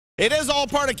It is all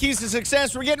part of Keys to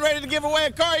Success. We're getting ready to give away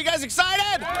a car. You guys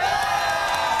excited?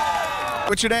 Yeah!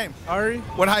 What's your name? Ari.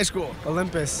 What high school?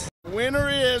 Olympus. Winner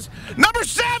is number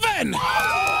 7!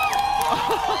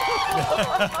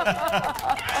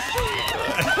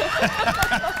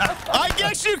 I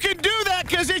guess you can do that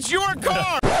because it's your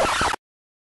car.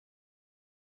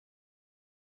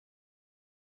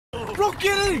 Bro,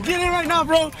 get in right now,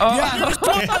 bro. Yeah, you just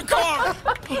took my car.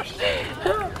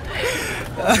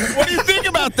 What do you think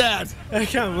about that? I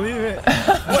can't believe it.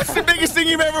 What's the biggest thing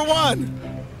you've ever won?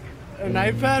 An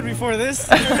iPad before this?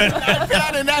 An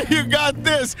iPad, and now you got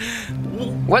this.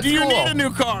 What do you school? need a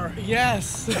new car?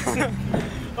 Yes.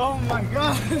 Oh my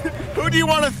God. Who do you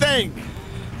want to thank?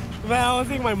 Man, I want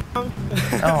to thank my mom.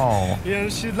 Oh. Yeah,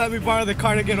 she let me borrow the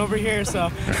car to get over here, so.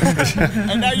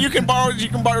 And now you can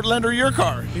lend her your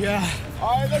car. Yeah.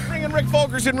 All right, let's bring in Rick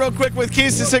Fulkerson real quick with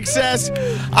Keys to Success.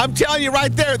 I'm telling you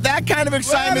right there, that kind of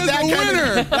excitement, that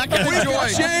kind of joy.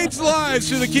 Change lives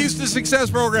through the Keys to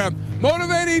Success program.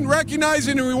 Motivating,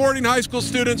 recognizing, and rewarding high school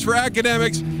students for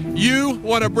academics. You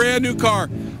want a brand new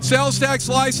car. Sales tax,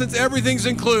 license, everything's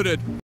included.